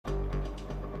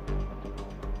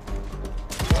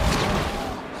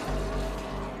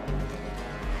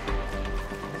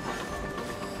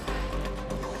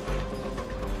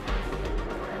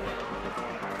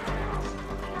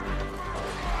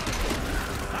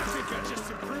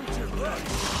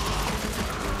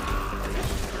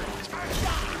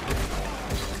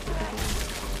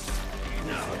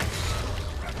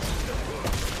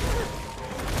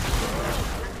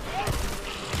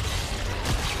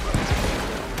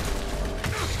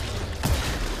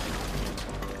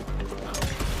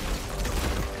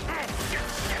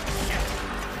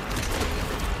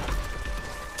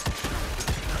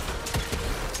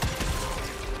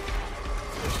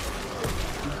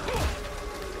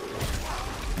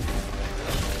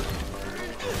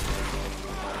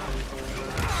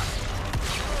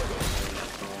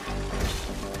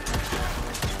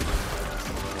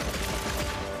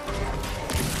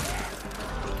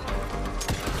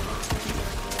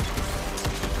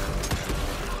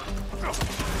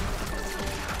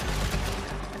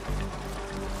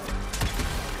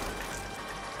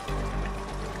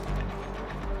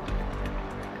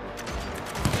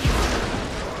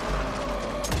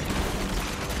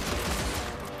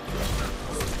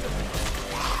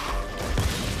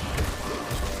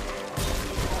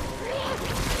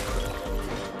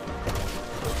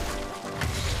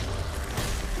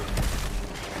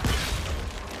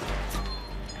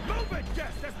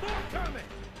Yes, there's more coming!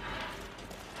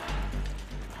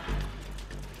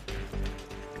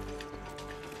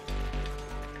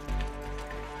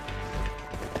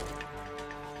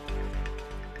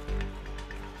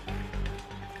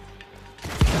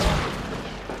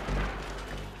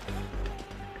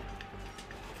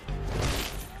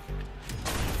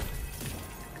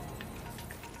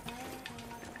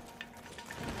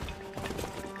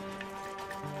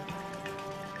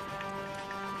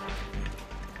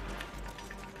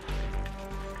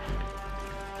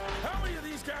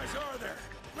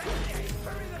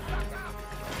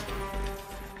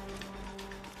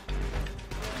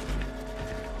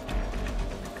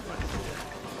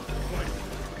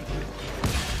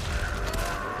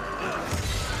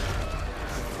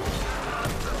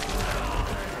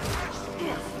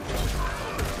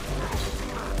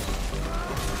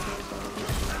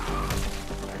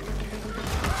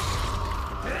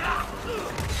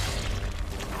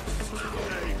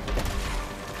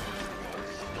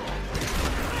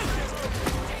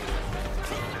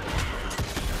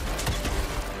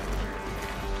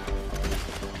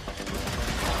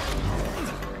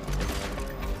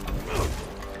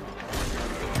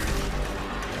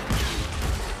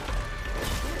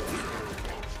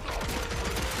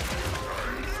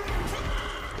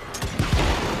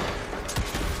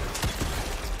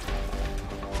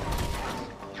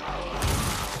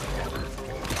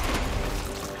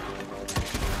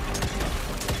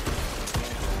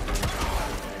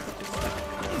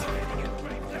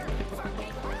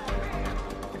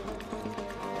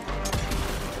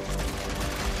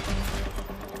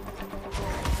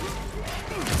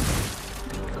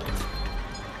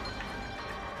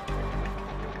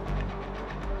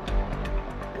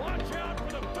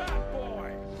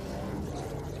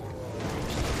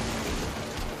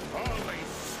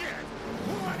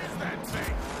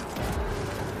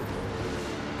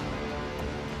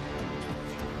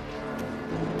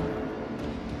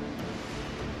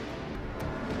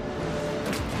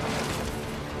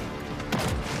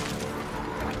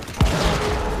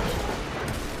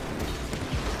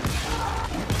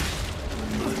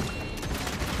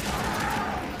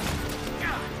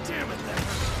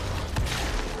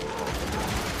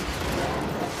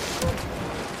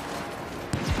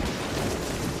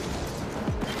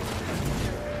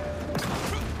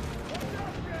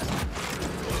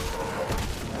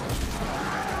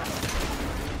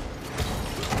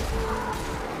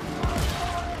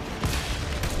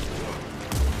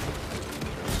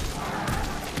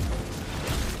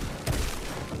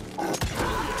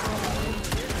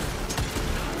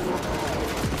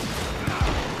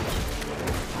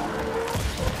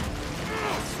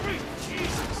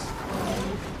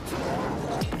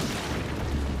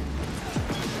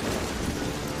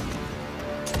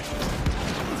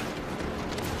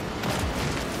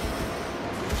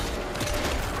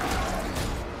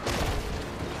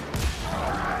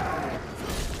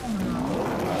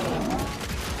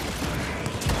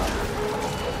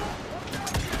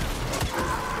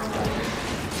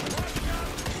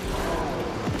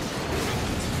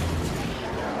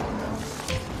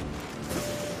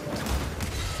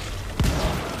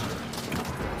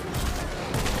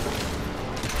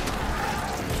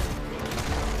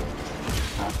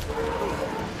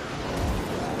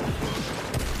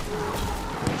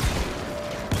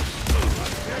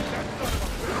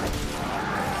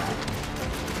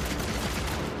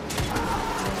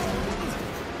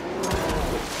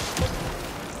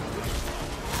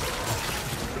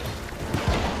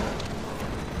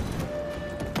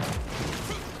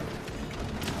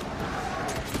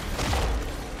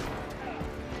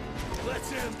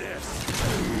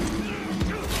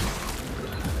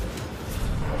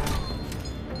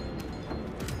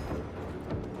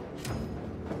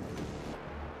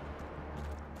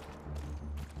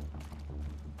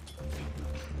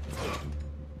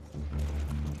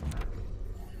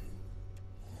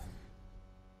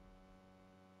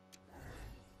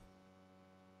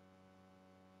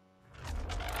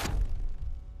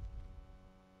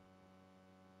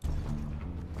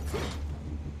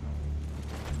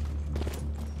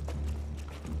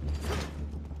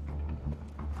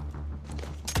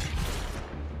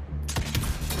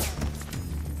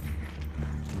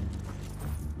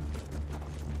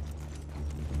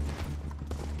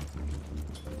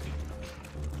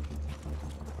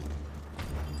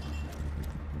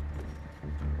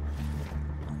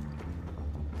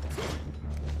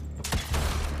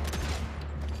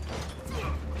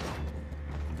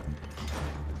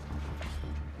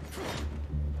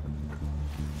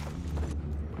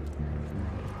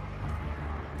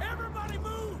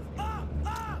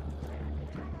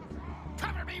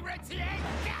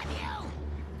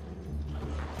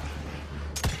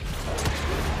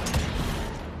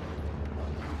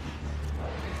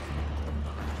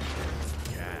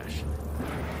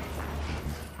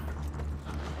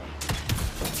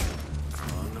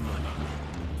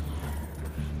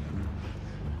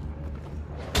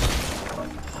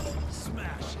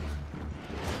 smash it.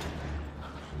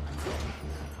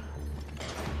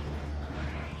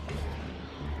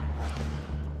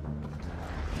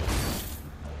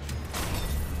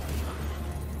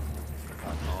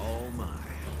 Oh my.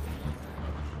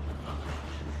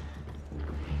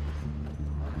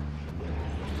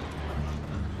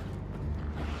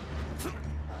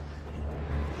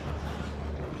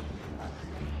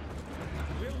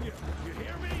 Will you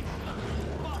hear me?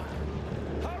 Fuck.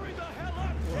 Hurry the hell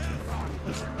up, Jeff!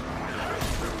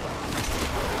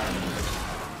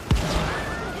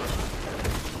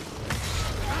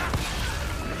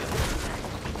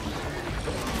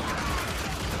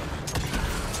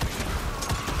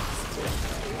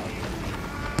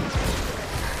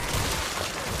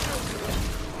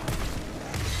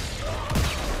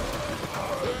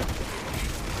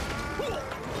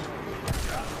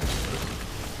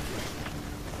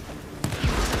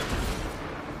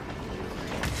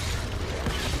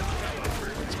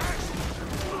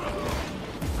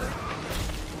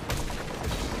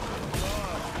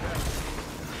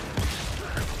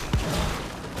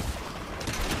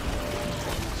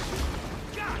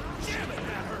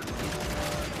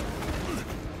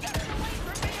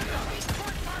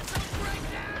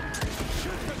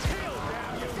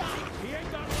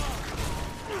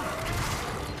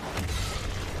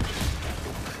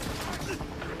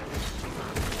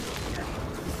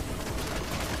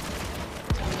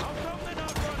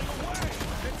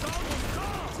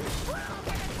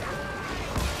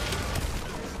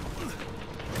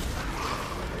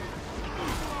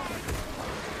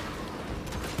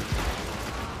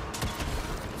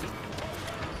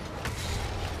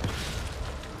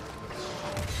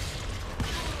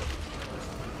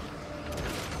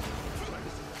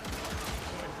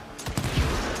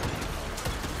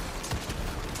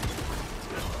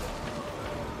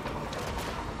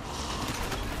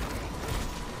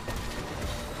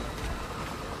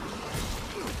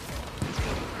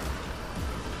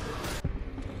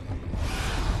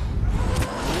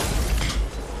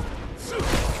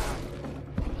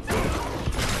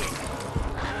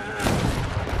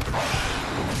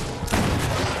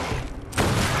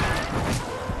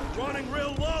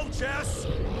 Jess!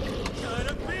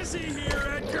 Kinda busy here,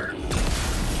 Edgar!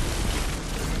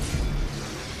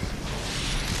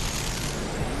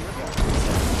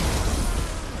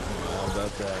 How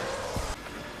about that?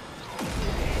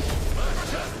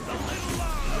 Just a little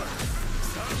longer!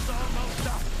 Sun's almost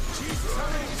up! Jesus, how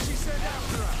many did she send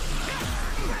after us?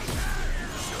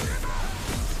 Shoot him up!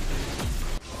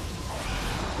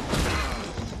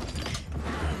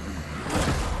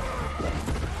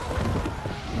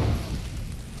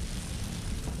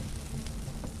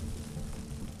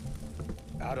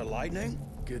 Out of lightning?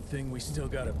 Good thing we still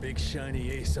got a big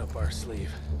shiny ace up our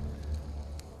sleeve.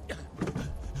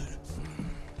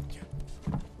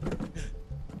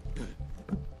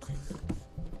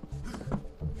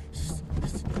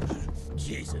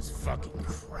 Jesus fucking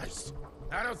Christ.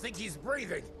 I don't think he's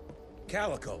breathing.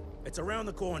 Calico, it's around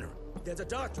the corner. There's a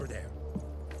doctor there.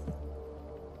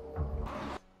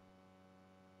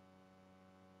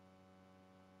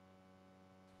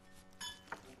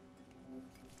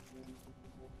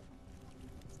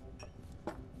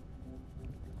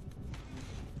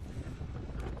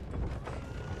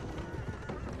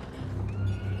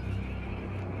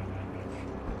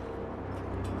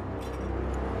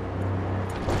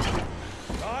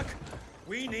 Doc,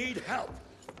 we need help.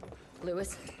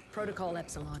 Lewis, Protocol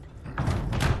Epsilon.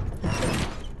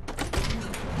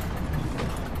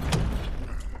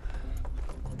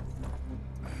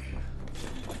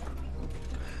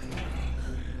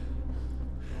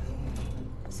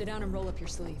 Sit down and roll up your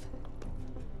sleeve.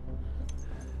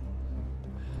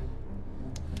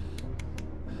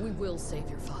 We will save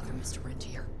your father, Mr.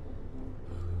 Rentier.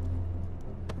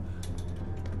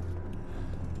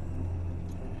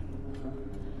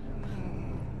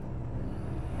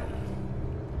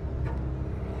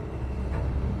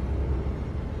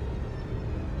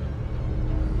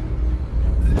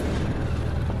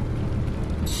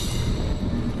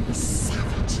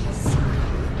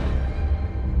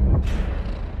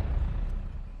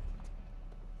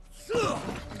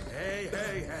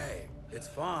 Hey. It's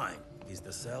fine. He's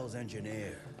the cell's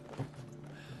engineer.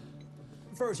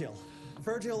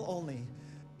 Virgil only.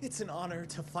 It's an honor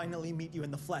to finally meet you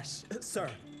in the flesh. Sir,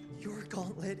 your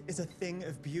gauntlet is a thing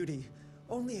of beauty.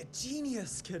 Only a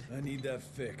genius could... I need that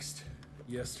fixed.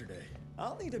 Yesterday.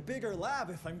 I'll need a bigger lab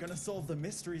if I'm gonna solve the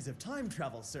mysteries of time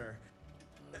travel, sir.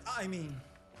 I mean...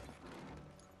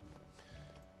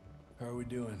 How are we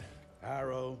doing?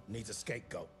 Arrow needs a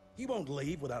scapegoat. He won't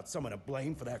leave without someone to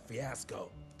blame for that fiasco.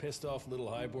 Pissed off little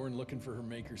highborn looking for her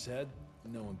maker's head?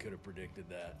 No one could have predicted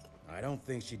that. I don't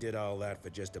think she did all that for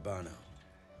just Habano.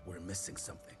 We're missing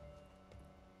something.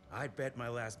 I'd bet my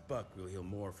last buck we'll hear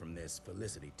more from this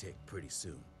Felicity tick pretty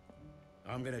soon.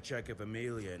 I'm gonna check if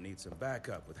Amelia needs some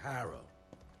backup with Harrow.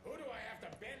 Who do I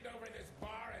have to bend over this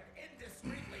bar and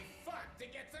indiscreetly fuck to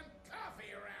get some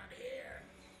coffee around here?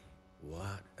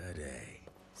 What a day.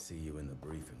 See you in the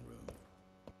briefing room.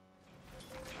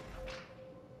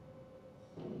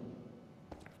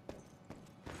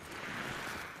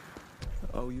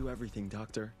 Owe you everything,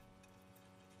 Doctor.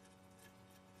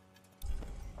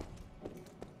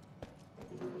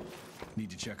 Need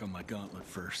to check on my gauntlet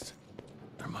first.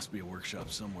 There must be a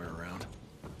workshop somewhere around.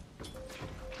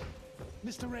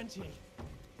 Mr. Rentier.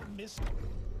 Miss...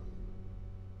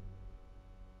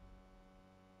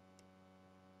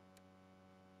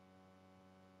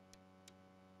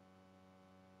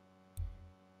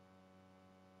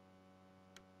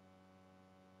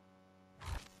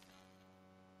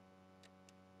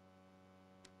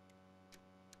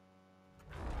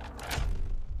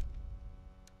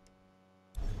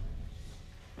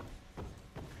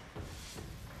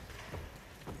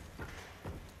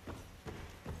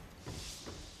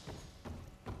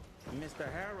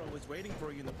 Mr. Harrow is waiting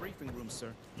for you in the briefing room,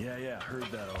 sir. Yeah, heard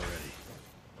that already.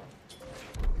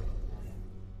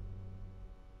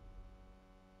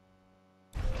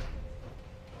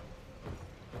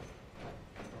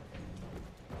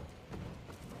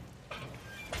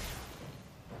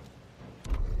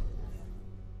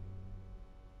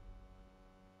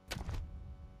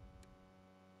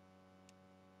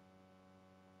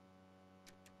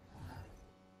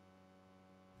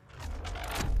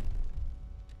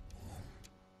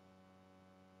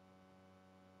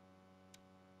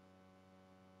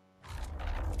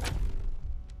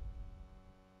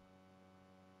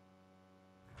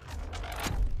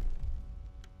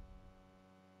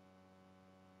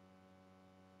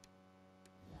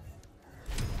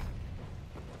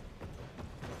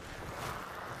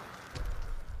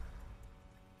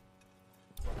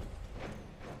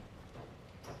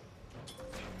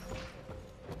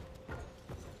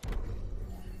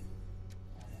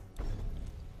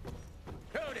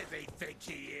 Who does he think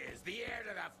he is? The heir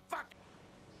to the fuck...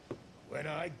 When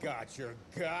I got your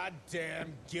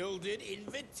goddamn gilded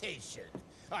invitation,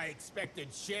 I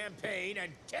expected champagne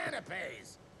and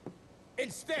canapes.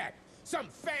 Instead, some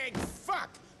fang fuck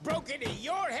broke into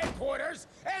your headquarters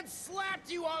and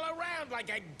slapped you all around like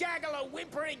a gaggle of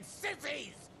whimpering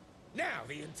sissies. Now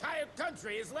the entire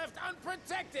country is left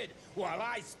unprotected while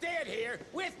I stand here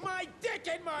with my dick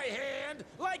in my hand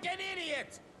like an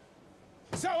idiot.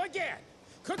 So again,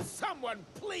 could someone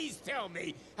please tell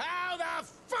me how the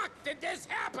fuck did this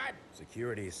happen?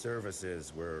 Security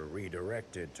services were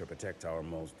redirected to protect our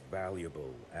most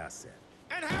valuable asset.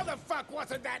 And how the fuck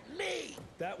wasn't that me?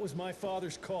 That was my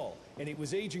father's call, and it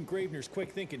was Agent Gravener's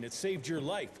quick thinking that saved your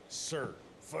life, sir.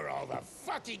 For all the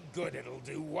fucking good it'll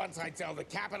do once I tell the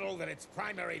Capitol that its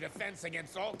primary defense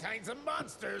against all kinds of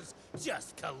monsters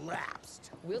just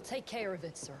collapsed. We'll take care of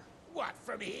it, sir. What,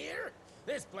 from here?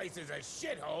 This place is a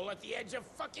shithole at the edge of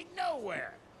fucking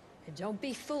nowhere. And don't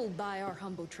be fooled by our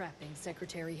humble trappings,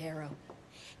 Secretary Harrow.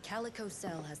 Calico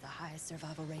Cell has the highest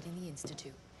survival rate in the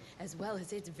Institute, as well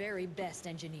as its very best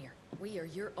engineer. We are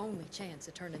your only chance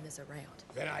of turning this around.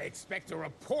 Then I expect a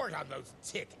report on those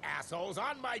tick assholes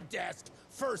on my desk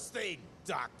first thing,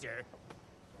 Doctor.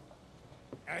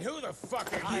 And who the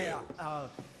fuck are you?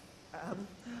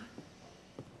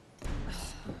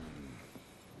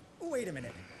 Wait a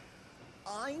minute.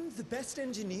 I'm the best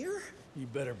engineer? You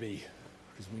better be,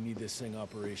 because we need this thing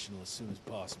operational as soon as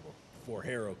possible, before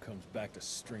Harrow comes back to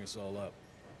string us all up.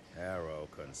 Harrow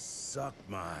can suck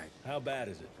my... How bad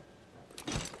is it?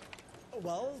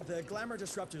 Well, the glamour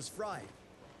disruptor's fried.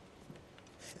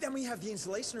 Then we have the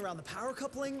insulation around the power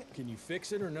coupling. Can you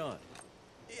fix it or not?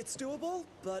 It's doable,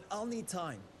 but I'll need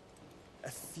time.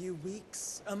 A few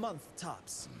weeks, a month,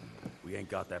 tops. We ain't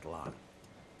got that long.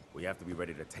 We have to be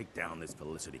ready to take down this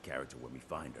Felicity character when we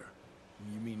find her.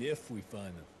 You mean if we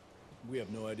find them? We have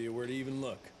no idea where to even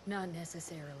look. Not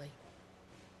necessarily.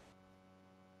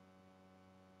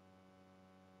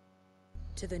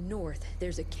 To the north,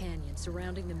 there's a canyon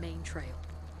surrounding the main trail.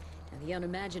 And the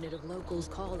unimaginative locals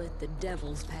call it the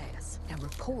Devil's Pass. Now,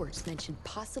 reports mention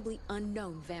possibly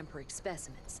unknown vampiric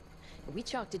specimens. We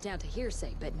chalked it down to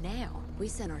hearsay, but now we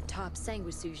sent our top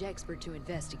sanguisuge expert to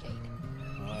investigate.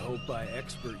 I hope by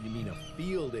expert you mean a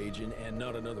field agent and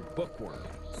not another bookworm.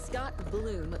 Scott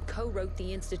Bloom co-wrote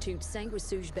the Institute's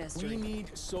sanguisuge bestiary. We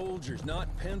need soldiers,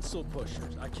 not pencil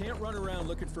pushers. I can't run around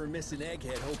looking for a missing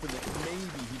egghead hoping that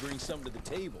maybe he brings something to the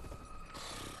table.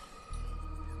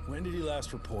 When did he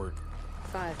last report?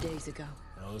 5 days ago.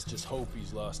 Now, let's just hope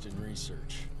he's lost in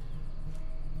research.